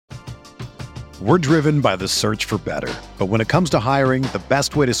We're driven by the search for better. But when it comes to hiring, the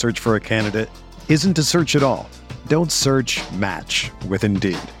best way to search for a candidate isn't to search at all. Don't search, match with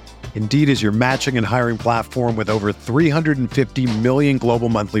Indeed. Indeed is your matching and hiring platform with over 350 million global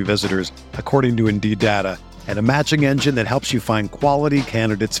monthly visitors, according to Indeed data, and a matching engine that helps you find quality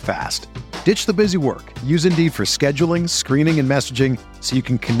candidates fast. Ditch the busy work. Use Indeed for scheduling, screening, and messaging so you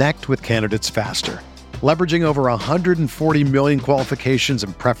can connect with candidates faster. Leveraging over 140 million qualifications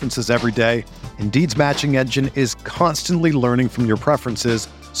and preferences every day, Indeed's matching engine is constantly learning from your preferences,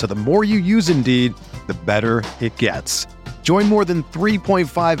 so the more you use Indeed, the better it gets. Join more than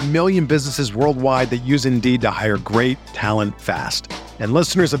 3.5 million businesses worldwide that use Indeed to hire great talent fast. And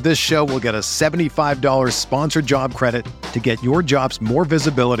listeners of this show will get a $75 sponsored job credit to get your jobs more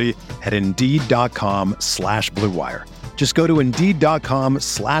visibility at Indeed.com/Blue Wire. Just go to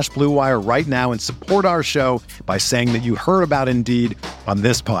Indeed.com/Blue Wire right now and support our show by saying that you heard about Indeed on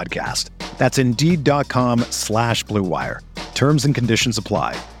this podcast. That's Indeed.com/Blue Wire. Terms and conditions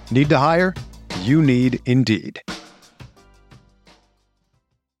apply. Need to hire? You need Indeed.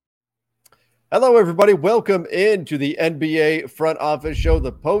 Hello, everybody. Welcome into the NBA Front Office Show.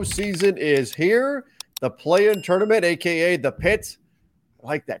 The postseason is here. The play-in tournament, aka the Pit. I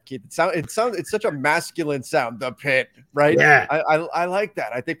like that, kid. It's such a masculine sound. The Pit, right? Yeah. I like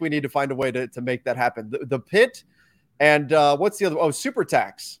that. I think we need to find a way to make that happen. The Pit, and what's the other? Oh, Super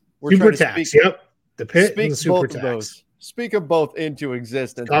Tax. Super Tax. Yep. The Pit and the Super Tax. Speak them both into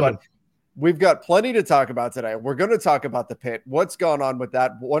existence. But we've got plenty to talk about today. We're going to talk about the Pit. What's gone on with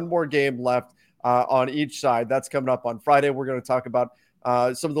that? One more game left on each side. That's coming up on Friday. We're going to talk about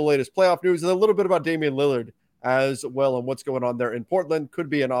some of the latest playoff news and a little bit about Damian Lillard as well and what's going on there in Portland. Could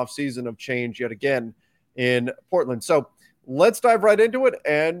be an off season of change yet again in Portland. So let's dive right into it.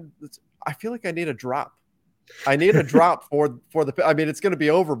 And I feel like I need a drop. I need a drop for the. I mean, it's going to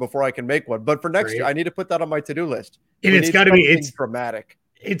be over before I can make one. But for next year, I need to put that on my to-do list. And it's got to be dramatic.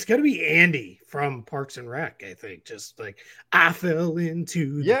 It's got to be Andy from Parks and Rec. I think just like I fell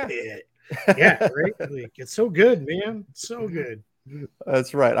into the pit. Yeah, right. Like, it's so good, man. It's so good.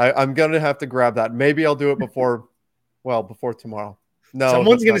 That's right. I'm gonna have to grab that. Maybe I'll do it before tomorrow. No,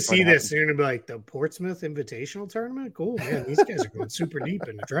 someone's gonna see this. They're gonna be like, the Portsmouth Invitational Tournament. Cool, man. These guys are going super deep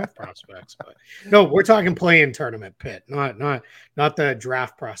in the draft prospects. But no, we're talking play-in tournament Pit, not the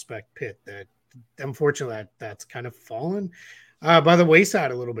draft prospect Pit. That unfortunately that's kind of fallen by the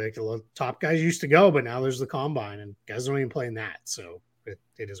wayside a little bit. The top guys used to go, but now there's the combine, and guys don't even play in that. So it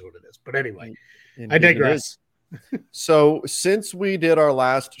is what it is. But anyway, I digress. So since we did our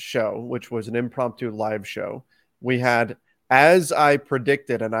last show, which was an impromptu live show, we had, as I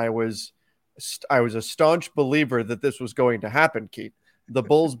predicted, and I was a staunch believer that this was going to happen, Keith. The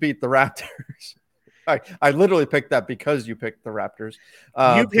Bulls beat the Raptors. I literally picked that because you picked the Raptors.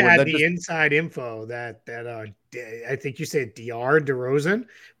 You've had the inside info that I think you said DeAndre DeRozan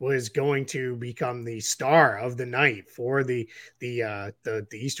was going to become the star of the night for the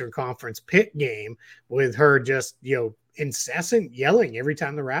Eastern Conference Pit game, with her just incessant yelling every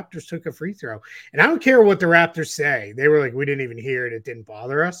time the Raptors took a free throw. And I don't care what the Raptors say. They were like, we didn't even hear it. It didn't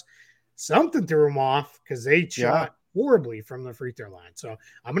bother us. Something threw them off because they shot horribly from the free throw line. So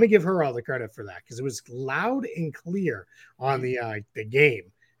I'm going to give her all the credit for that, because it was loud and clear on the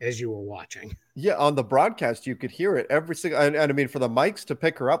game as you were watching. Yeah, on the broadcast you could hear it every single. And I mean, for the mics to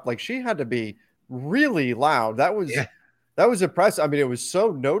pick her up, like, she had to be really loud. That was impressive. I mean, it was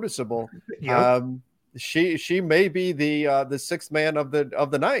so noticeable. Yep. She may be the sixth man of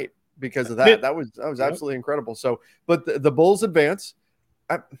the night because of that. That was absolutely incredible. So, but the Bulls advance.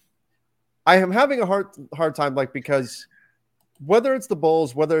 I am having a hard time, like, because whether it's the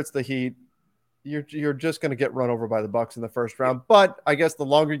Bulls, whether it's the Heat, you're just going to get run over by the Bucks in the first round. But I guess the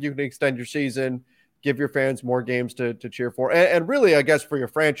longer you can extend your season, give your fans more games to cheer for, and really, I guess, for your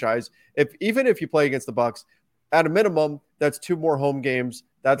franchise, even if you play against the Bucks, at a minimum, that's 2 more home games.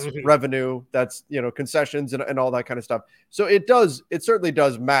 That's revenue. That's concessions and all that kind of stuff. So it certainly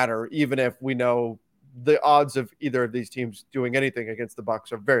does matter, even if we know the odds of either of these teams doing anything against the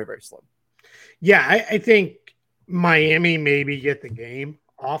Bucks are very, very slim. Yeah, I think Miami maybe get the game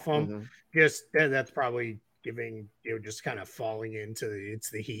off them. Mm-hmm. Just that's probably giving just kind of falling into it's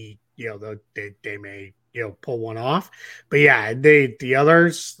the Heat. They may pull one off, but yeah, the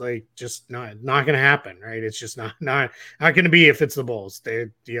others, like, just not going to happen, right? It's just not going to be if it's the Bulls.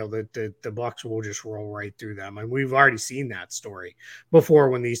 The Bucks will just roll right through them, and we've already seen that story before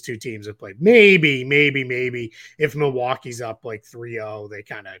when these two teams have played. Maybe if Milwaukee's up like 3-0, they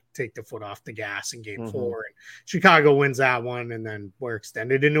kind of take the foot off the gas in Game 4, and Chicago wins that one, and then we're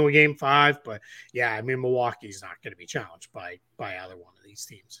extended into a Game 5. But yeah, I mean, Milwaukee's not going to be challenged by either one of these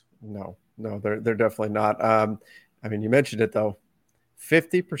teams. No, they're definitely not. I mean, you mentioned it though.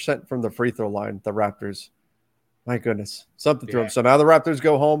 50% from the free throw line, the Raptors. My goodness, something to them. So now the Raptors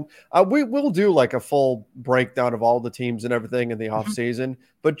go home. We will do like a full breakdown of all the teams and everything in the offseason,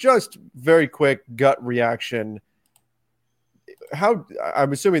 but just very quick gut reaction. How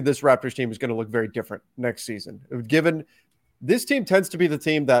I'm assuming this Raptors team is going to look very different next season, given this team tends to be the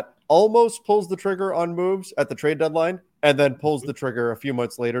team that almost pulls the trigger on moves at the trade deadline and then pulls the trigger a few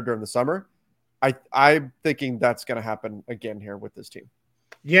months later during the summer. I'm thinking that's going to happen again here with this team.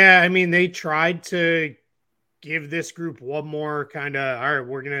 Yeah, I mean, they tried to give this group one more kind of, all right,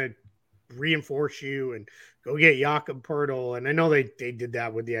 we're going to reinforce you and go get Jakob Poeltl. And I know they did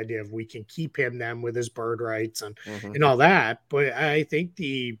that with the idea of we can keep him then with his bird rights and all that. But I think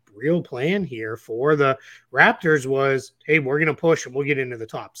the real plan here for the Raptors was, hey, we're going to push and we'll get into the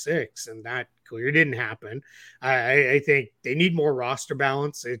top 6. And that clearly didn't happen. I think they need more roster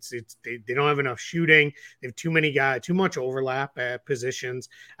balance. They don't have enough shooting. They have too many guys, too much overlap at positions.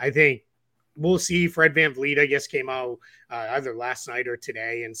 I think we'll see. Fred VanVleet, I guess, came out either last night or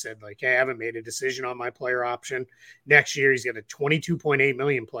today and said, like, hey, I haven't made a decision on my player option. Next year, he's got a $22.8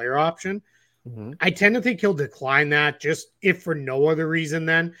 million player option. I tend to think he'll decline that, just if for no other reason.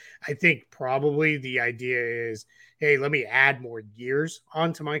 Then I think probably the idea is, hey, let me add more years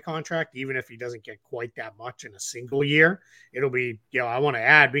onto my contract, even if he doesn't get quite that much in a single year. It'll be, I want to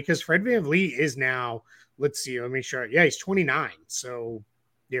add, because Fred VanVleet is now, let's see, let me make sure. Yeah, he's 29. So,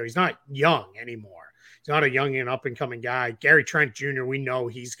 he's not young anymore. He's not a young and up-and-coming guy. Gary Trent Jr., we know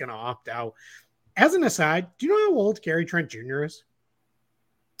he's going to opt out. As an aside, do you know how old Gary Trent Jr. is?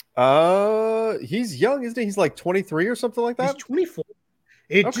 He's young, isn't he? He's like 23 or something like that? He's 24.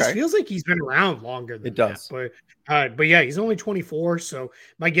 It just feels like he's been around longer than that. But yeah, he's only 24. So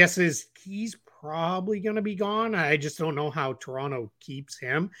my guess is he's probably going to be gone. I just don't know how Toronto keeps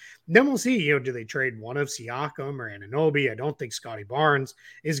him. Then we'll see, do they trade one of Siakam or Anunoby? I don't think Scotty Barnes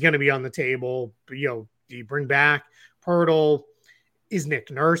is going to be on the table. But, do you bring back Poeltl? Is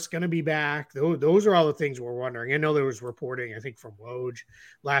Nick Nurse going to be back? Those are all the things we're wondering. I know there was reporting, I think, from Woj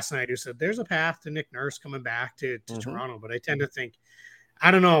last night who said there's a path to Nick Nurse coming back to Toronto. But I tend to think,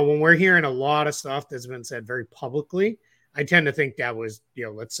 I don't know, when we're hearing a lot of stuff that's been said very publicly, I tend to think that was,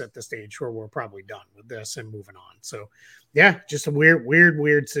 let's set the stage where we're probably done with this and moving on. So, yeah, just a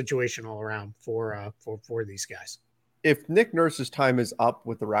weird situation all around for these guys. If Nick Nurse's time is up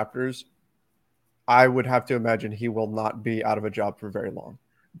with the Raptors, I would have to imagine he will not be out of a job for very long.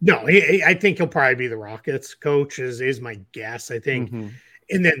 No, I think he'll probably be the Rockets coach is my guess, I think.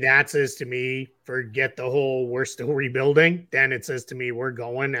 And then that says to me, forget the whole we're still rebuilding. Then it says to me, we're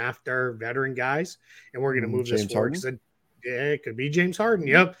going after veteran guys and we're going to move this forward. It could be James Harden.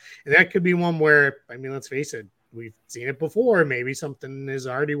 Yep. And that could be one where, I mean, let's face it, we've seen it before. Maybe something is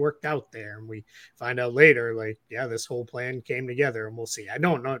already worked out there and we find out later, like, yeah, this whole plan came together and we'll see. I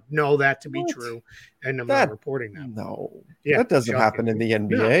don't know that to be true. And I'm not reporting that. No, that doesn't happen in the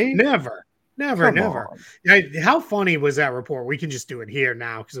NBA. No, never. How funny was that report? We can just do it here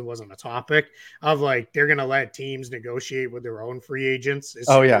now because it wasn't a topic of like they're going to let teams negotiate with their own free agents as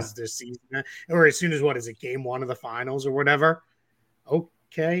soon as this season, or as soon as game 1 of the finals or whatever.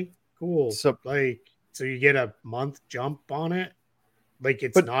 Okay, cool. So you get a month jump on it, like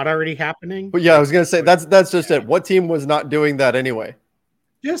it's not already happening. But yeah, I was going to say that's just it. What team was not doing that anyway?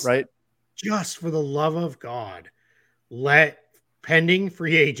 Just for the love of God, let pending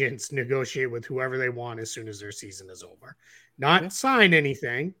free agents negotiate with whoever they want as soon as their season is over. Not sign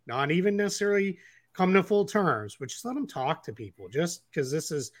anything, not even necessarily come to full terms, but just let them talk to people, just because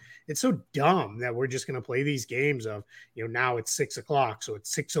it's so dumb that we're just going to play these games of, now it's 6:00, so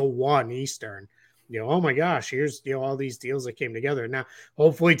it's 6:01 Eastern. Oh my gosh, here's, all these deals that came together. Now,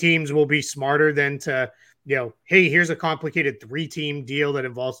 hopefully teams will be smarter than to, hey, here's a complicated 3-team deal that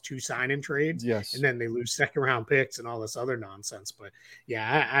involves 2 sign-in trades. Yes. And then they lose second-round picks and all this other nonsense. But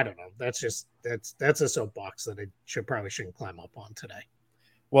yeah, I don't know. That's a soapbox that I shouldn't climb up on today.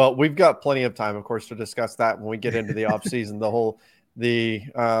 Well, we've got plenty of time, of course, to discuss that when we get into the offseason, the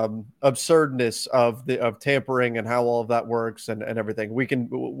absurdness of tampering and how all of that works and everything.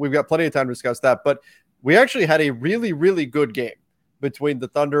 We've got plenty of time to discuss that, but we actually had a really, really good game between the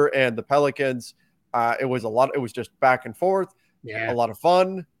Thunder and the Pelicans. It was just back and forth. Yeah. A lot of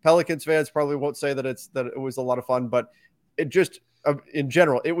fun. Pelicans fans probably won't say that it was a lot of fun, but it just, in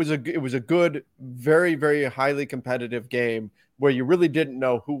general, it was a good, very, very highly competitive game where you really didn't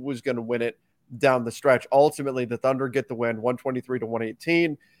know who was going to win it down the stretch. Ultimately, the Thunder get the win,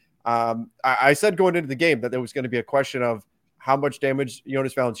 123-118. I said going into the game that there was going to be a question of how much damage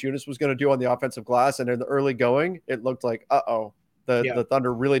Jonas Valanciunas was going to do on the offensive glass, and in the early going, it looked like, The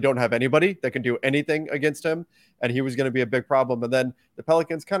Thunder really don't have anybody that can do anything against him, and he was going to be a big problem. And then the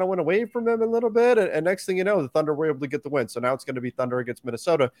Pelicans kind of went away from him a little bit, and next thing you know, the Thunder were able to get the win. So now it's going to be Thunder against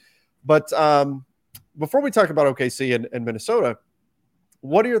Minnesota. But before we talk about OKC and Minnesota,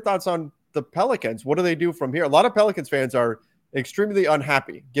 what are your thoughts on the Pelicans? What do they do from here? A lot of Pelicans fans are extremely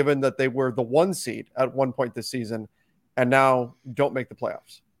unhappy, given that they were the 1 seed at one point this season and now don't make the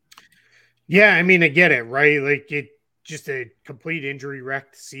playoffs. Yeah, I mean, I get it, right? Like, it just a complete injury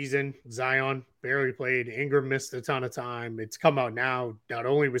wrecked season. Zion barely played. Ingram missed a ton of time. It's come out now, not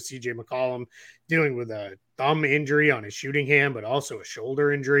only with CJ McCollum dealing with a thumb injury on his shooting hand, but also a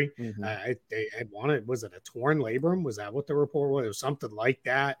shoulder injury. Mm-hmm. Was it a torn labrum? Was that what the report was? It was something like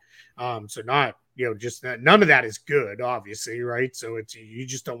that. So not, just none of that is good, obviously, right? So you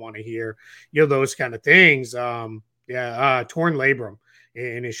just don't want to hear, those kind of things. Torn labrum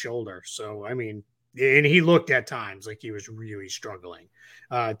in his shoulder. So, I mean, and he looked at times like he was really struggling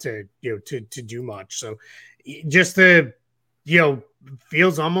to do much. So just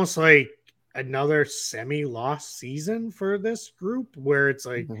feels almost like another semi-lost season for this group where it's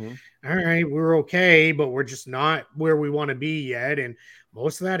like, all right, we're okay, but we're just not where we want to be yet. And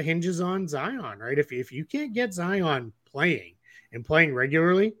most of that hinges on Zion, right? If you can't get Zion playing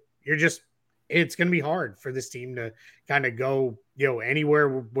regularly, it's going to be hard for this team to kind of go, anywhere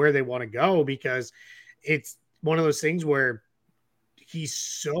where they want to go, because it's one of those things where he's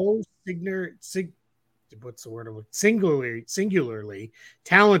so singularly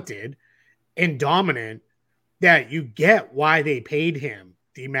talented and dominant that you get why they paid him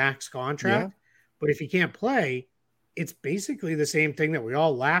the max contract. Yeah. But if he can't play, it's basically the same thing that we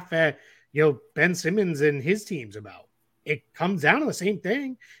all laugh at, Ben Simmons and his teams about. It comes down to the same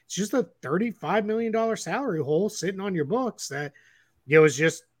thing. It's just a $35 million salary hole sitting on your books that, is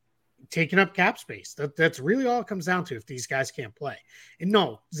just taking up cap space. That's really all it comes down to if these guys can't play. And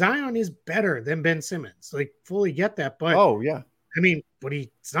no, Zion is better than Ben Simmons. Like, fully get that. But I mean, but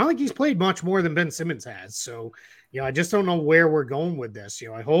it's not like he's played much more than Ben Simmons has. So, I just don't know where we're going with this.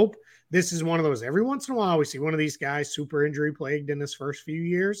 I hope this is one of those, every once in a while we see one of these guys super injury plagued in his first few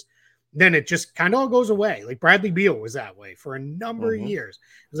years. Then it just kind of all goes away. Like Bradley Beal was that way for a number of years.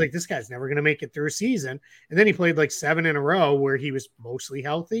 It was like, this guy's never going to make it through a season. And then he played like 7 in a row where he was mostly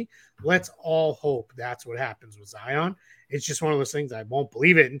healthy. Let's all hope that's what happens with Zion. It's just one of those things. I won't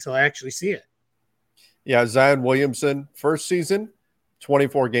believe it until I actually see it. Yeah. Zion Williamson, first season,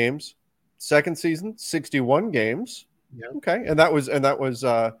 24 games, second season, 61 games. Yep. Okay. And that was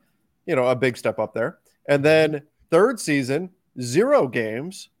a big step up there. And then third season, 0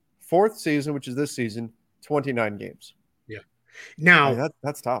 games. Fourth season, which is this season, 29 games. Yeah. Now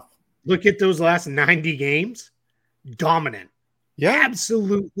that's tough. Look at those last 90 games. Dominant. Yeah.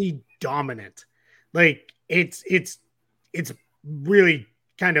 Absolutely dominant. Like it's really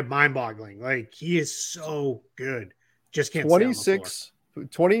kind of mind-boggling. Like, he is so good. Just can't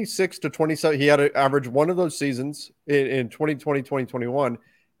 26 to 27. He had to average one of those seasons in 2020, 2021.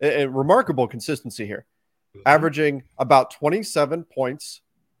 A remarkable consistency here. Averaging about 27 points,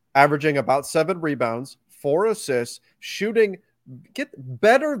 averaging about 7 rebounds, 4 assists, shooting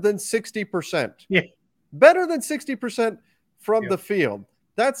better than 60%. Yeah. Better than 60% from the field.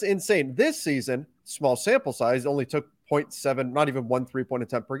 That's insane. This season, small sample size, only took 0.7, not even 1 3-point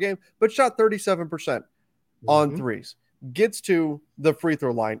attempt per game, but shot 37% on threes. Gets to the free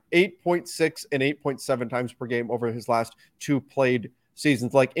throw line 8.6 and 8.7 times per game over his last 2 played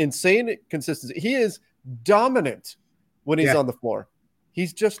seasons. Like, insane consistency. He is dominant when he's on the floor.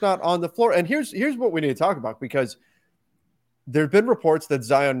 He's just not on the floor. And here's what we need to talk about, because there have been reports that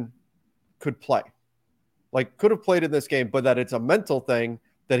Zion could play, could have played in this game, but that it's a mental thing,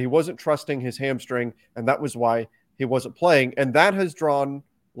 that he wasn't trusting his hamstring, and that was why he wasn't playing. And that has drawn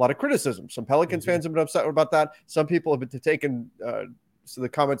a lot of criticism. Some Pelicans fans have been upset about that. Some people have been taken so the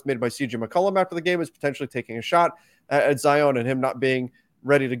comments made by CJ McCollum after the game is potentially taking a shot at Zion and him not being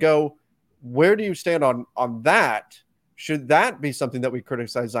ready to go. Where do you stand on that? Should that be something that we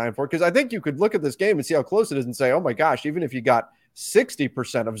criticize Zion for? Because I think you could look at this game and see how close it is and say, oh my gosh, even if you got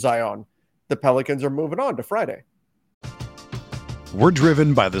 60% of Zion, the Pelicans are moving on to Friday. We're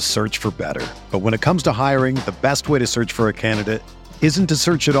driven by the search for better. But when it comes to hiring, the best way to search for a candidate isn't to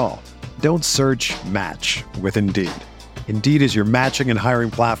search at all. Don't search, match with Indeed. Indeed is your matching and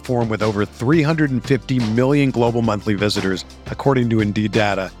hiring platform with over 350 million global monthly visitors, according to Indeed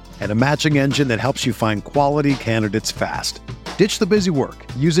data, and a matching engine that helps you find quality candidates fast. Ditch the busy work.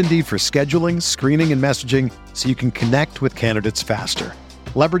 Use Indeed for scheduling, screening, and messaging so you can connect with candidates faster.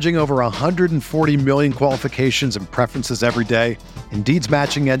 Leveraging over 140 million qualifications and preferences every day, Indeed's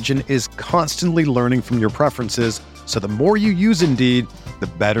matching engine is constantly learning from your preferences So the more you use Indeed, the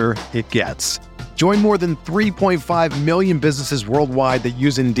better it gets. Join more than 3.5 million businesses worldwide that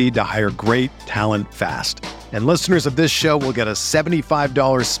use Indeed to hire great talent fast. And listeners of this show will get a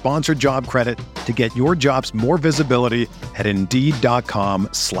 $75 sponsored job credit to get your jobs more visibility at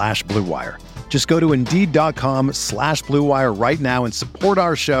Indeed.com/Blue Wire. Just go to Indeed.com/Blue Wire right now and support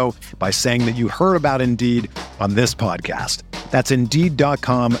our show by saying that you heard about Indeed on this podcast. That's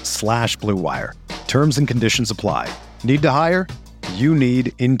Indeed.com/Blue Wire. Terms and conditions apply. Need to hire? You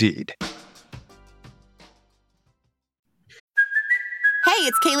need Indeed. Hey,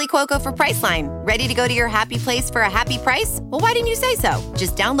 it's Kaylee Cuoco for Priceline. Ready to go to your happy place for a happy price? Well, why didn't you say so?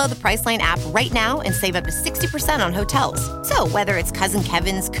 Just download the Priceline app right now and save up to 60% on hotels. So whether it's Cousin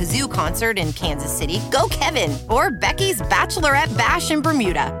Kevin's Kazoo Concert in Kansas City, go Kevin, or Becky's Bachelorette Bash in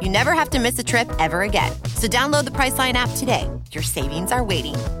Bermuda, you never have to miss a trip ever again. So download the Priceline app today. Your savings are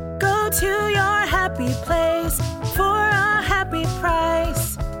waiting. Go to your happy place for a happy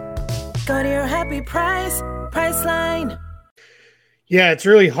price. Go to your happy price, Priceline. Yeah, it's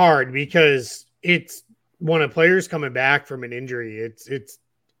really hard because it's when a player's coming back from an injury, it's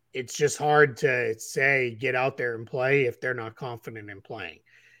just hard to say get out there and play if they're not confident in playing.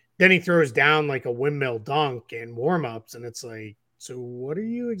 Then he throws down like a windmill dunk in warm-ups, and it's like, so what are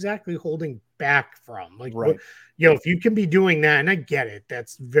you exactly holding back from? Like, right. If you can be doing that, and I get it,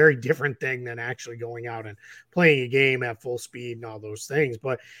 that's a very different thing than actually going out and playing a game at full speed and all those things.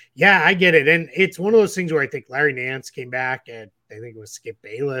 But yeah, I get it. And it's one of those things where I think Larry Nance came back and I think it was Skip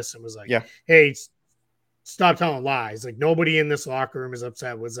Bayless and was like, hey, stop telling lies. Like, nobody in this locker room is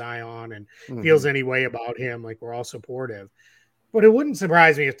upset with Zion and feels any way about him. Like, we're all supportive. But it wouldn't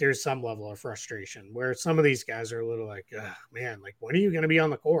surprise me if there's some level of frustration where some of these guys are a little like, oh, man, like, when are you going to be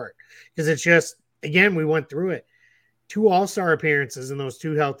on the court? Because it's just, again, we went through it. 2 all-star appearances in those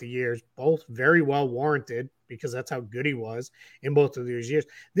 2 healthy years, both very well warranted because that's how good he was in both of those years.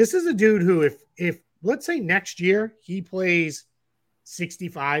 This is a dude who, if let's say next year he plays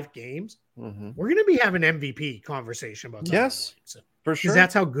 65 games, we're going to be having MVP conversation about that. Yes, for sure. Because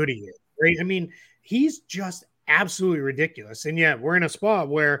that's how good he is, right? I mean, he's just absolutely ridiculous. And yet we're in a spot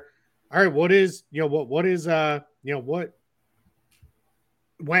where, all right,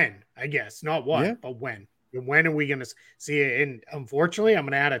 when, I guess, not what, but when. When are we going to see it? And unfortunately, I'm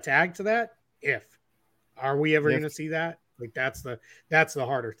going to add a tag to that. Are we ever going to see that? Like, that's the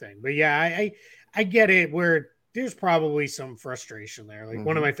harder thing. But yeah, I get it where there's probably some frustration there. Like,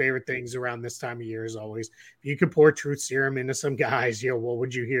 one of my favorite things around this time of year is always, if you could pour truth serum into some guys, what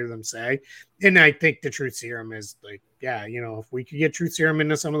would you hear them say? And I think the truth serum is like, if we could get truth serum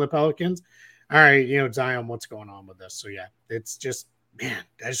into some of the Pelicans, all right, Zion, what's going on with this? So yeah, it's just, man,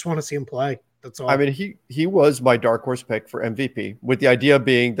 I just want to see him play. That's all. I mean, he was my dark horse pick for MVP, with the idea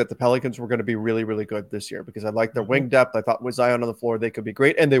being that the Pelicans were going to be really, really good this year because I like their wing depth. I thought with Zion on the floor, they could be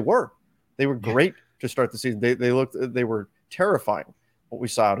great. And they were great to start the season. They were terrifying what we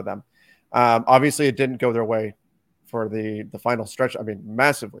saw out of them. Obviously it didn't go their way for the final stretch. I mean,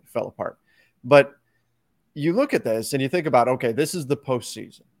 massively fell apart, but you look at this and you think about, okay, this is the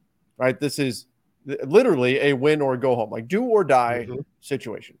postseason, right? This is literally a win or go home, like do or die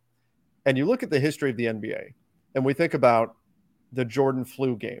situation. And you look at the history of the NBA and we think about the Jordan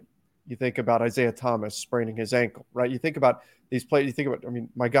flu game. You think about Isaiah Thomas spraining his ankle, right? You think about these players. You think about, I mean,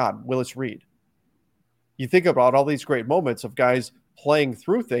 my God, Willis Reed. You think about all these great moments of guys playing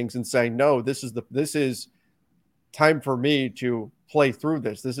through things and saying, no, this is time for me to play through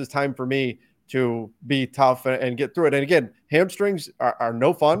this. This is time for me to be tough and get through it. And again, hamstrings are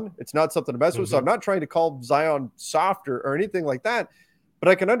no fun. It's not something to mess with. So I'm not trying to call Zion soft or anything like that. But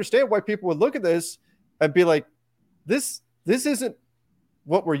I can understand why people would look at this and be like, this isn't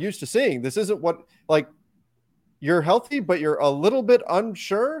what we're used to seeing. This isn't what, like, you're healthy, but you're a little bit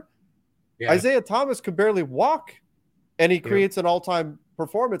unsure. Yeah. Isaiah Thomas could barely walk, and he creates an all-time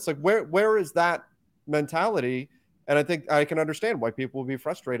performance. Like, where is that mentality? And I think I can understand why people will be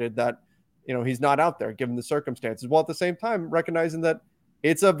frustrated that, he's not out there given the circumstances. While at the same time, recognizing that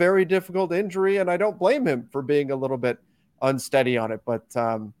it's a very difficult injury, and I don't blame him for being a little bit unsteady on it. But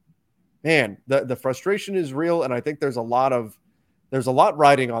man, the frustration is real, and I think there's a lot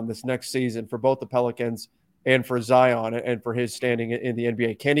riding on this next season for both the Pelicans and for Zion and for his standing in the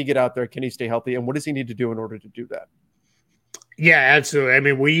NBA. Can he get out there? Can he stay healthy? And what does he need to do in order to do that? Yeah, absolutely. I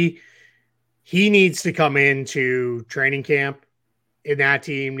mean, he needs to come into training camp, and that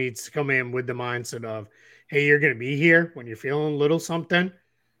team needs to come in with the mindset of, hey, you're going to be here when you're feeling a little something.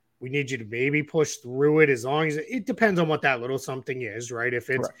 We need you to maybe push through it, as long as it depends on what that little something is, right? If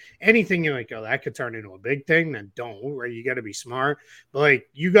it's anything you're like, oh, that could turn into a big thing, then don't, right? You got to be smart. But like,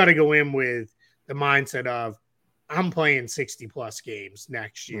 you got to go in with the mindset of, I'm playing 60 plus games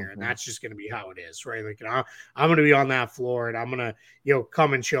next year, and that's just going to be how it is, right? Like, I'm going to be on that floor, and I'm going to,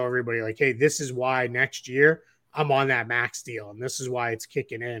 come and show everybody, like, hey, this is why next year I'm on that max deal, and this is why it's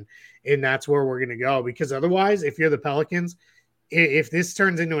kicking in, and that's where we're going to go. Because otherwise, if you're the Pelicans, if this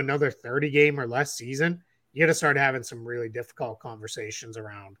turns into another 30 game or less season, you got to start having some really difficult conversations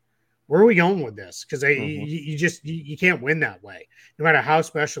around where are we going with this? Because you can't win that way. No matter how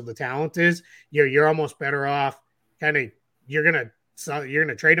special the talent is, you're almost better off. You're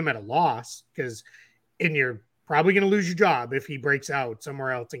gonna trade him at a loss because, and you're probably gonna lose your job if he breaks out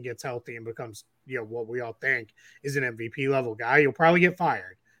somewhere else and gets healthy and becomes what we all think is an MVP level guy. You'll probably get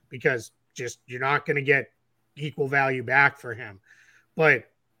fired because you're not gonna get equal value back for him. But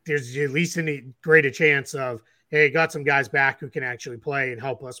there's at least a greater chance of, hey, got some guys back who can actually play and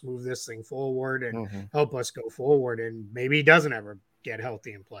help us move this thing forward and help us go forward. And maybe he doesn't ever get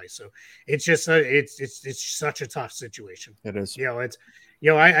healthy and play. So it's just it's such a tough situation. It is. Again,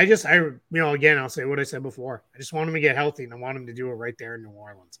 I'll say what I said before. I just want him to get healthy, and I want him to do it right there in New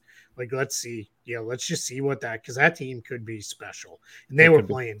Orleans. Like, let's see. Let's just see because that team could be special. And they were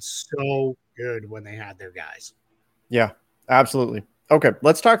playing so good when they had their guys. Yeah, absolutely. Okay,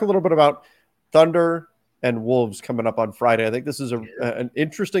 let's talk a little bit about Thunder and Wolves coming up on Friday. I think this is an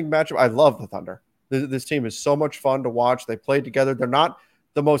interesting matchup. I love the Thunder. This team is so much fun to watch. They play together. They're not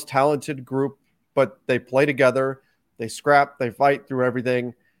the most talented group, but they play together. They scrap. They fight through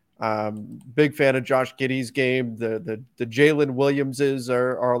everything. Big fan of Josh Giddey's game. The Jalen Williamses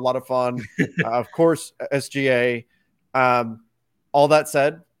are a lot of fun. Of course, SGA. All that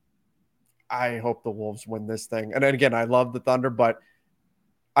said, I hope the Wolves win this thing. And again, I love the Thunder, but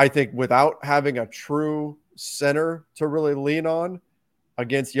I think without having a true center to really lean on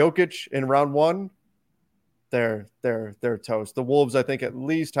against Jokic in round one, they're toast. The Wolves, I think, at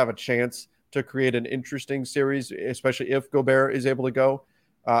least have a chance to create an interesting series, especially if Gobert is able to go.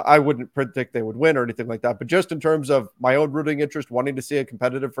 I wouldn't predict they would win or anything like that, but just in terms of my own rooting interest, wanting to see a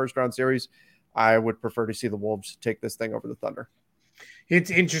competitive first-round series, I would prefer to see the Wolves take this thing over the Thunder. It's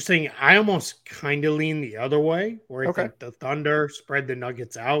interesting. I almost kind of lean the other way, where I think the Thunder spread the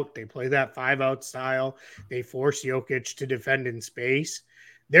Nuggets out. They play that 5-out style. They force Jokic to defend in space.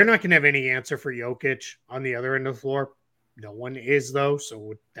 They're not going to have any answer for Jokic on the other end of the floor. No one is, though,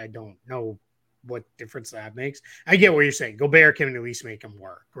 so I don't know what difference that makes. I get what you're saying. Gobert can at least make him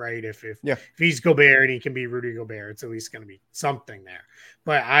work, right? If he's Gobert and he can be Rudy Gobert, it's at least going to be something there.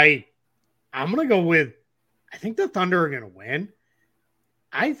 But I'm going to go with, I think the Thunder are going to win.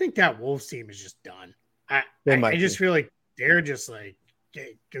 I think that Wolves team is just done. I just feel like they're just like,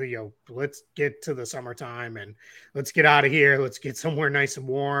 let's get to the summertime and let's get out of here. Let's get somewhere nice and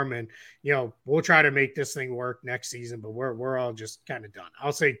warm. And, we'll try to make this thing work next season, but we're all just kind of done.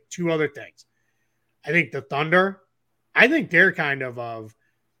 I'll say two other things. I think the Thunder, I think they're kind of,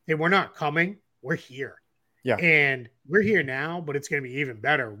 hey, we're not coming. We're here. Yeah. And we're here now, but it's going to be even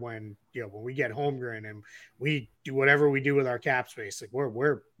better when we get Holmgren and we do whatever we do with our cap space. Like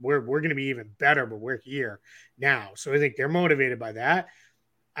we're going to be even better, but we're here now. So I think they're motivated by that.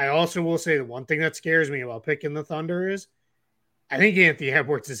 I also will say the one thing that scares me about picking the Thunder is I think Anthony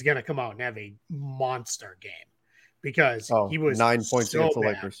Edwards is going to come out and have a monster game because he was 9 points against the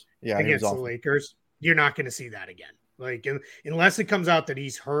Lakers. Yeah, against the Lakers. You're not going to see that again. Like, unless it comes out that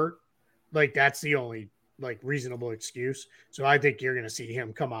he's hurt, like that's the only reasonable excuse. So I think you're going to see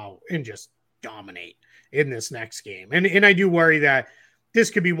him come out and just dominate in this next game. And I do worry that this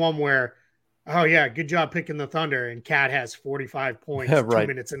could be one where, oh yeah, good job picking the Thunder, and Cat has 45 points 2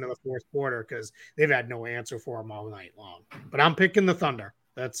 minutes into the fourth quarter because they've had no answer for him all night long. But I'm picking the Thunder.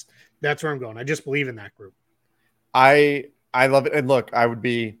 That's where I'm going. I just believe in that group. I love it. And look, I would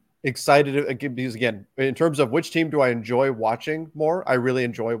be excited because, again, in terms of which team do I enjoy watching more, I really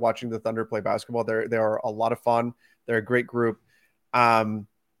enjoy watching the Thunder play basketball. They are a lot of fun. They're a great group. I'll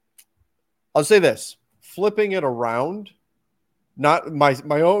say this, flipping it around, not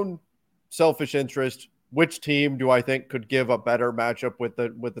my own selfish interest, which team do I think could give a better matchup with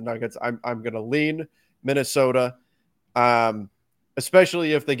the Nuggets? I'm going to lean Minnesota,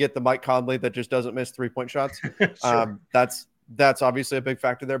 especially if they get the Mike Conley that just doesn't miss 3-point shots. Sure. That's obviously a big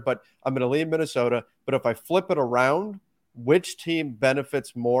factor there, but I'm going to lean Minnesota. But if I flip it around, which team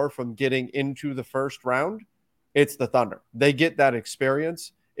benefits more from getting into the first round? It's the Thunder. They get that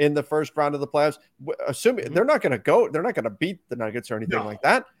experience in the first round of the playoffs, assuming they're not going to beat the Nuggets or anything like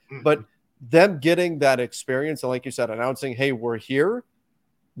that, but them getting that experience. And like you said, announcing, hey, we're here,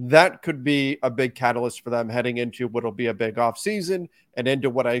 that could be a big catalyst for them heading into what'll be a big off season and into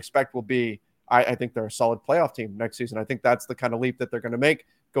what I expect will be I think they're a solid playoff team next season. I think that's the kind of leap that they're going to make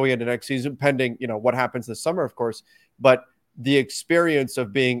going into next season, pending, what happens this summer, of course. But the experience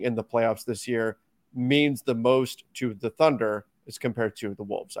of being in the playoffs this year means the most to the Thunder as compared to the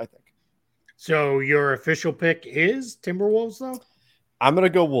Wolves, I think. So your official pick is Timberwolves, though? I'm going to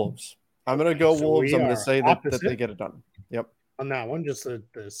go Wolves. I'm going to go Wolves. I'm going to say that they get it done. Yep. On that one, just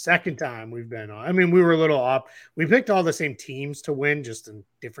the second time we've been on. I mean, we were a little off. We picked all the same teams to win, just in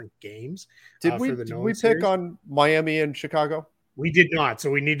different games. Did we pick on Miami and Chicago? We did not, so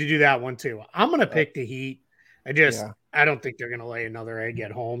we need to do that one too. I'm going to pick the Heat. I don't think they're going to lay another egg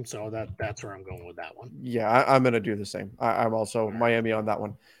at home, so that's where I'm going with that one. Yeah, I'm going to do the same. I'm also Miami on that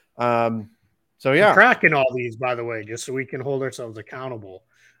one. So yeah, I'm cracking all these, by the way, just so we can hold ourselves accountable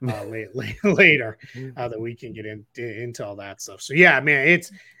later, that we can get into all that stuff. So yeah, man,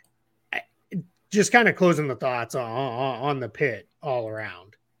 it's just kind of closing the thoughts on the pit all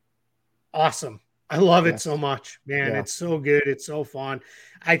around. Awesome. I love it so much, man. Yeah. It's so good. It's so fun.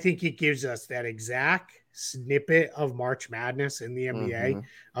 I think it gives us that exact snippet of March Madness in the NBA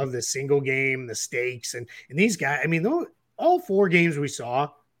of the single game, the stakes, and these guys. I mean, all 4 games we saw,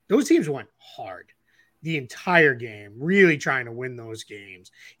 those teams went hard the entire game, really trying to win those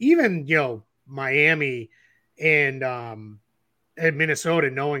games. Even, Miami and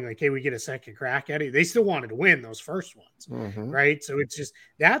Minnesota, knowing like, hey, we get a second crack at it, they still wanted to win those first ones, right? So it's just,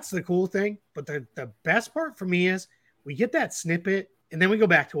 that's the cool thing. But the best part for me is we get that snippet, and then we go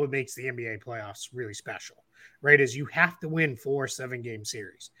back to what makes the NBA playoffs really special, right? Is you have to win 4 7-game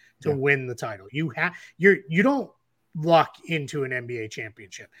series to win the title. You don't luck into an NBA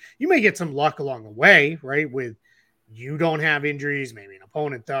championship. You may get some luck along the way, right? With you don't have injuries, maybe an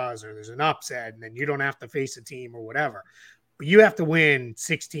opponent does, or there's an upset, and then you don't have to face a team or whatever. But you have to win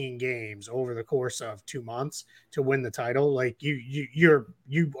 16 games over the course of 2 months to win the title. Like you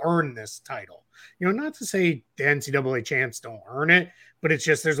earn this title. Not to say the NCAA champs don't earn it, but it's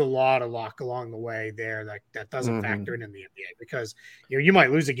just there's a lot of luck along the way there that doesn't factor in the NBA, because you might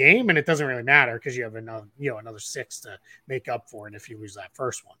lose a game and it doesn't really matter because you have another 6 to make up for it if you lose that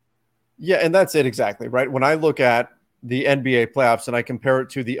first one. Yeah, and that's it exactly, right? When I look at the NBA playoffs and I compare it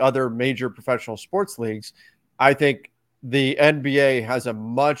to the other major professional sports leagues, I think the NBA has a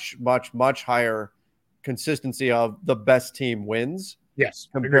much, much, much higher consistency of the best team wins. Yes,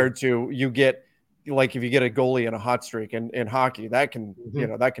 compared to you get, like, if you get a goalie in a hot streak in hockey, that can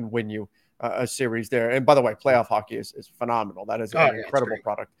that can win you a series there. And by the way, playoff hockey is phenomenal. That is an incredible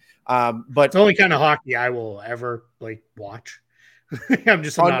product. But it's the only kind of hockey I will ever watch. I'm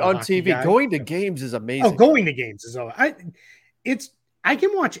just on TV. Guy. Going to games is amazing. Oh, going to games is I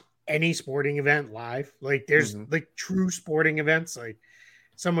can watch any sporting event live. Like there's true sporting events. Like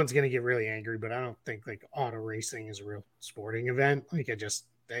someone's gonna get really angry, but I don't think auto racing is a real sporting event.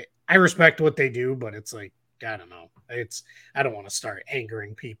 I respect what they do, but it's I don't know. I don't want to start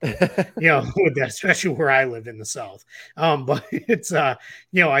angering people, with that, especially where I live in the South. But it's I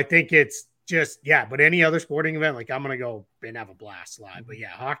think it's just, but any other sporting event, I'm going to go and have a blast live. But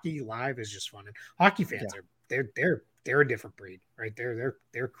hockey live is just fun. And hockey fans they're a different breed, right?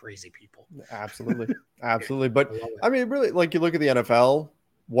 They're crazy people. Absolutely. Absolutely. But I mean, really, you look at the NFL,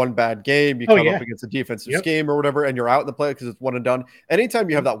 one bad game, you come up against a defensive scheme or whatever, and you're out in the play because it's one and done. Anytime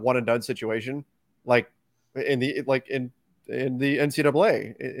you have that one and done situation, like in the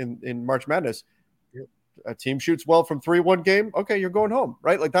NCAA in March Madness, a team shoots well from 3-1 game. Okay, you're going home,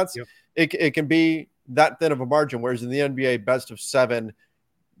 right? That's it can be that thin of a margin. Whereas in the NBA, best of 7,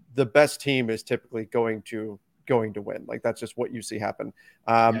 the best team is typically going to win. That's just what you see happen.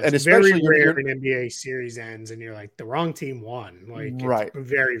 And especially very rare an NBA series ends and you're like, the wrong team won. It's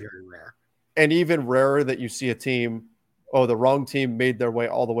very, very rare. And even rarer that you see a team, the wrong team made their way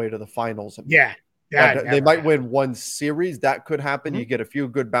all the way to the finals. They might win one series. That could happen. You get a few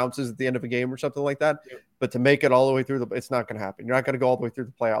good bounces at the end of a game or something like that. But to make it all the way through it's not going to happen. You're not going to go all the way through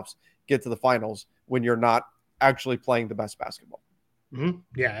the playoffs, get to the finals when you're not actually playing the best basketball.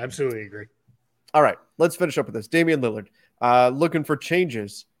 Yeah, absolutely agree. All right, let's finish up with this. Damian Lillard looking for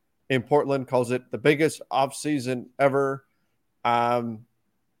changes in Portland, calls it the biggest offseason ever.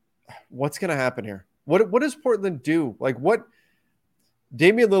 What's going to happen here? What does Portland do?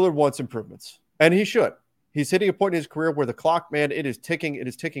 Damian Lillard wants improvements, and he should. He's hitting a point in his career where the clock, man, it is ticking. It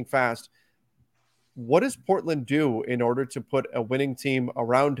is ticking fast. What does Portland do in order to put a winning team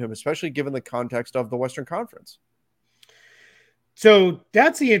around him, especially given the context of the Western Conference? So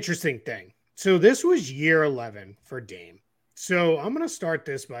that's the interesting thing. So this was year 11 for Dame. So I'm going to start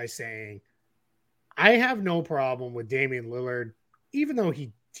this by saying I have no problem with Damian Lillard, even though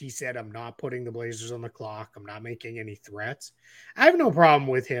he he said, I'm not putting the Blazers on the clock. I'm not making any threats. I have no problem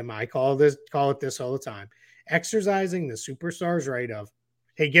with him. I call it this all the time. Exercising the superstar's right of,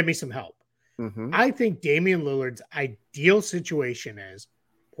 hey, give me some help. Mm-hmm. I think Damian Lillard's ideal situation is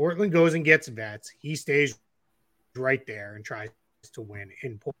Portland goes and gets vets. He stays right there and tries to win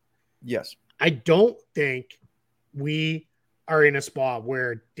in Portland. Yes. I don't think we are in a spot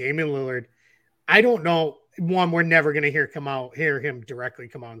where Damian Lillard, I don't know. One, we're never going to hear him directly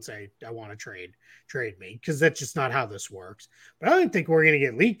come out and say, I want to trade me, because that's just not how this works. But I don't think we're going to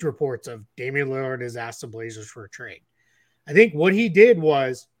get leaked reports of Damian Lillard has asked the Blazers for a trade. I think what he did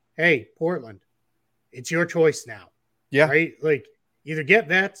was, hey, Portland, it's your choice now. Yeah. Right? Like, either get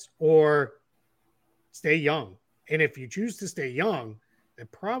vets or stay young. And if you choose to stay young, that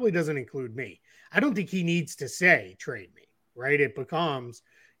probably doesn't include me. I don't think he needs to say trade me, right? It becomes,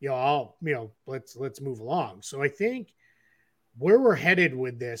 let's move along. So I think where we're headed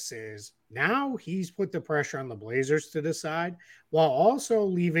with this is now he's put the pressure on the Blazers to decide, while also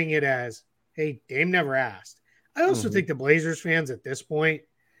leaving it as, hey, Dame never asked. I also think the Blazers fans at this point,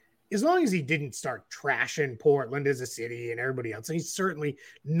 as long as he didn't start trashing Portland as a city and everybody else, and he's certainly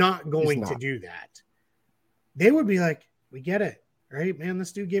not going to do that, they would be like, we get it, right? Man,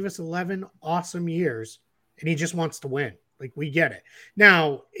 this dude gave us 11 awesome years and he just wants to win. Like, we get it.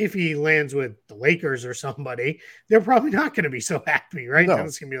 Now, if he lands with the Lakers or somebody, they're probably not going to be so happy, right? No. Then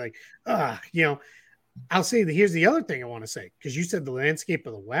it's going to be like, I'll say that here's the other thing I want to say, because you said the landscape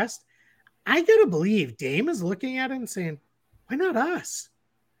of the West. I got to believe Dame is looking at it and saying, why not us?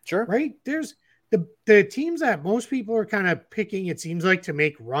 Sure. Right? There's the teams that most people are kind of picking, it seems like, to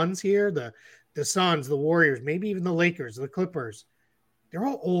make runs here, the Suns, the Warriors, maybe even the Lakers, the Clippers, they're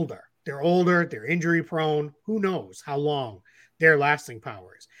all older. They're injury prone. Who knows how long their lasting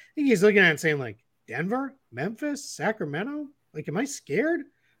power is? I think he's looking at it and saying, like, Denver, Memphis, Sacramento, like, am I scared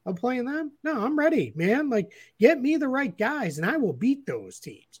of playing them? No, I'm ready, man. Like, get me the right guys and I will beat those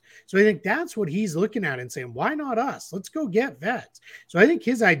teams. So I think that's what he's looking at and saying, why not us? Let's go get vets. So I think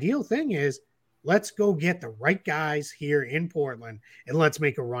his ideal thing is, let's go get the right guys here in Portland and let's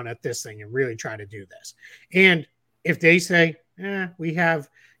make a run at this thing and really try to do this. And if they say, we have,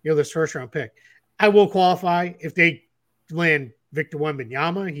 this first round pick, I will qualify. If they land Victor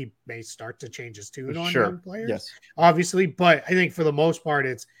Wembanyama, he may start to change his tune on young players, obviously. But I think for the most part,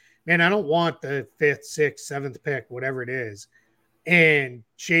 it's, man, I don't want the 5th, 6th, 7th pick, whatever it is, and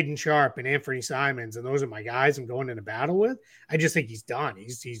Shaedon Sharpe and Anthony Simons, and those are my guys I'm going into battle with. I just think he's done.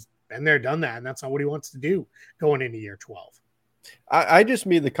 He's been there, done that, and that's not what he wants to do going into year 12. I just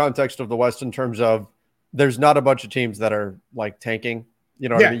mean the context of the West in terms of there's not a bunch of teams that are like tanking. You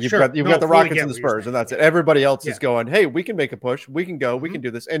know what I mean? You've got the Rockets and the Spurs, and that's it. Everybody else is going, hey, we can make a push. We can go. We can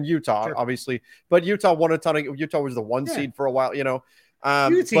do this. And Utah, obviously. But Utah won a ton of – Utah was the 1 seed for a while, you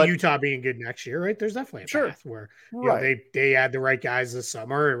could see Utah being good next year, right? There's definitely a path where they add the right guys this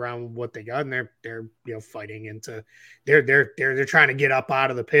summer around what they got, and they're fighting into – they're trying to get up out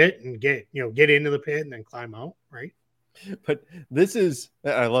of the pit and get into the pit and then climb out, right? But this is,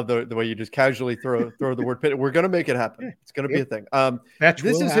 I love the way you just casually throw the word pit. We're going to make it happen. It's going to be a thing.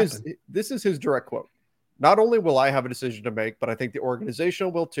 This is his direct quote. Not only will I have a decision to make, but I think the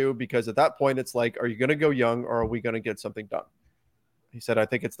organization will too, because at that point it's like, are you going to go young or are we going to get something done? He said, I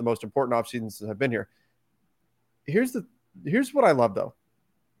think it's the most important offseason since I've been here. Here's what I love though.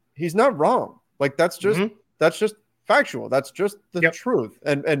 He's not wrong. Like that's just factual. That's just the truth.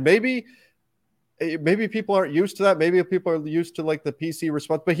 And maybe people aren't used to that. Maybe people are used to like the PC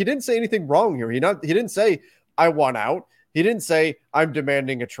response, but he didn't say anything wrong here. He didn't say I want out. He didn't say I'm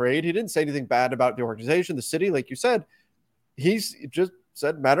demanding a trade. He didn't say anything bad about the organization, the city, like you said. He's just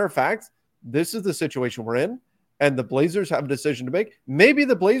said, matter of fact, this is the situation we're in, and the Blazers have a decision to make. Maybe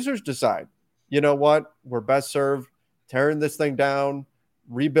the Blazers decide, you know what, we're best served tearing this thing down,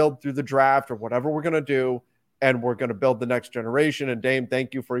 rebuild through the draft or whatever we're going to do, and we're going to build the next generation. And Dame,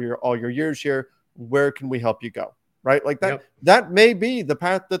 thank you for all your years here. Where can we help you go? Right? Like that, that may be the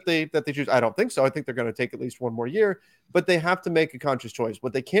path that they choose. I don't think so. I think they're going to take at least one more year, but they have to make a conscious choice.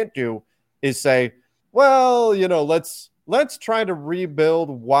 What they can't do is say, well, let's try to rebuild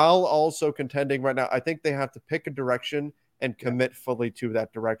while also contending right now. I think they have to pick a direction and commit fully to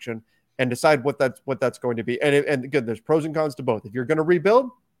that direction and decide what that's going to be. And again, there's pros and cons to both. If you're going to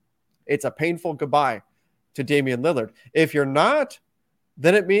rebuild, it's a painful goodbye to Damian Lillard. If you're not,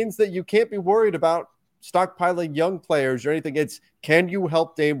 then it means that you can't be worried about stockpiling young players or anything. It's, can you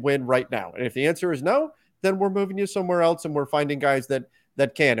help Dame win right now? And if the answer is no, then we're moving you somewhere else and we're finding guys that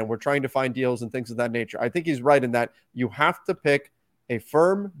can, and we're trying to find deals and things of that nature. I think he's right in that you have to pick a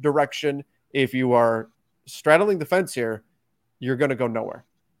firm direction. If you are straddling the fence here, you're going to go nowhere.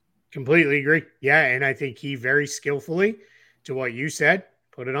 Completely agree. Yeah, and I think he very skillfully, to what you said,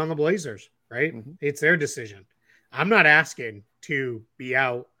 put it on the Blazers, right? Mm-hmm. It's their decision. I'm not asking to be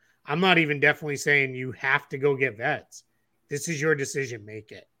out. I'm not even definitely saying you have to go get vets. This is your decision.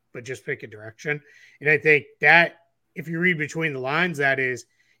 Make it, but just pick a direction. And I think that if you read between the lines, that is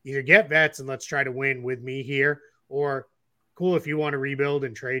either get vets and let's try to win with me here, or cool, if you want to rebuild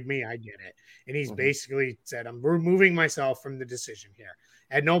and trade me, I get it. And he's basically said, I'm removing myself from the decision here.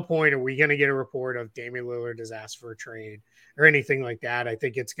 At no point are we going to get a report of Damian Lillard has asked for a trade or anything like that. I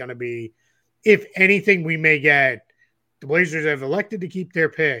think it's going to be, if anything, we may get the Blazers have elected to keep their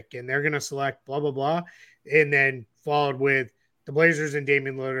pick and they're going to select blah, blah, blah. And then followed with the Blazers and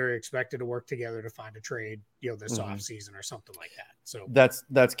Damian Lillard are expected to work together to find a trade, this offseason or something like that. So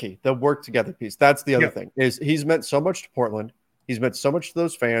that's key. The work together piece. That's the other thing is he's meant so much to Portland. He's meant so much to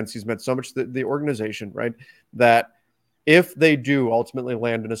those fans. He's meant so much to the organization, right? That if they do ultimately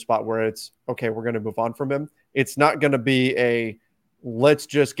land in a spot where it's okay, we're going to move on from him. It's not going to be a let's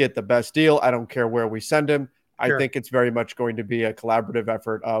just get the best deal. I don't care where we send him. Sure. I think it's very much going to be a collaborative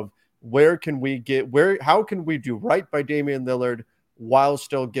effort of how can we do right by Damian Lillard while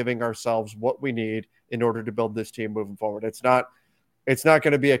still giving ourselves what we need in order to build this team moving forward. It's not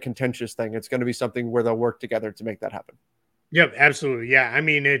going to be a contentious thing. It's going to be something where they'll work together to make that happen. Yep, absolutely. Yeah. I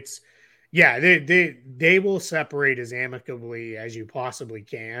mean, they will separate as amicably as you possibly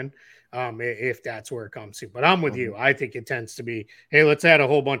can, if that's where it comes to. But I'm with you. I think it tends to be, hey, let's add a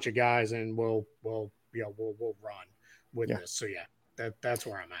whole bunch of guys and we'll run with this. So that's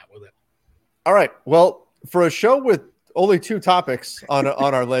where I'm at with it. All right. Well, for a show with only 2 topics on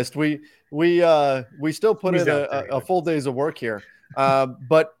our list, we still put in a full days of work here.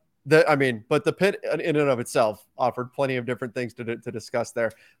 But the pit in and of itself offered plenty of different things to discuss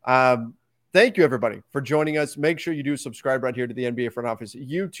there. Thank you, everybody, for joining us. Make sure you do subscribe right here to the NBA Front Office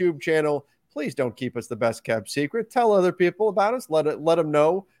YouTube channel. Please don't keep us the best kept secret. Tell other people about us. Let them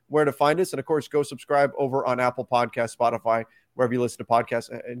know where to find us. And, of course, go subscribe over on Apple Podcasts, Spotify, wherever you listen to podcasts.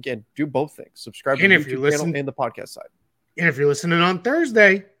 And, again, do both things. Subscribe to the YouTube channel and the podcast side. And if you're listening on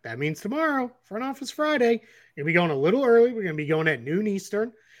Thursday, that means tomorrow, Front Office Friday. You'll be going a little early. We're going to be going at noon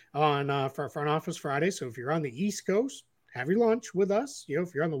Eastern on for Front Office Friday. So if you're on the East Coast, have your lunch with us.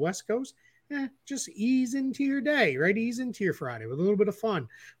 If you're on the West Coast, just ease into your day, right? Ease into your Friday with a little bit of fun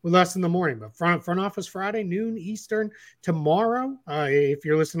with us in the morning. But front Office Friday, noon Eastern tomorrow. If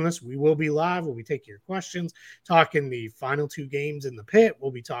you're listening to this, we will be live. We'll be taking your questions, talking the final 2 games in the pit.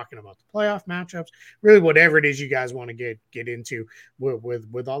 We'll be talking about the playoff matchups, really whatever it is you guys want to get into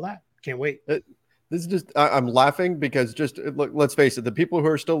with all that. Can't wait. This is just, I'm laughing because look, let's face it, the people who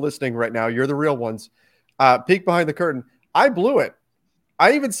are still listening right now, you're the real ones. Peek behind the curtain. I blew it.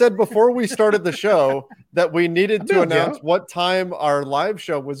 I even said before we started the show that we needed to announce what time our live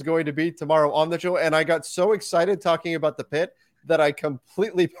show was going to be tomorrow on the show. And I got so excited talking about the pit that I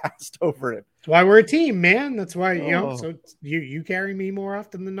completely passed over it. That's why we're a team, man. That's why, so you carry me more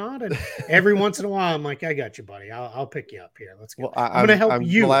often than not. And every once in a while, I'm like, I got you, buddy. I'll pick you up here. Let's go. Well, I'm going to help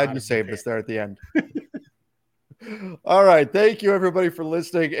you. I'm glad you saved us there at the end. All right. Thank you, everybody, for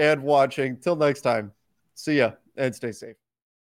listening and watching. Till next time. See ya and stay safe.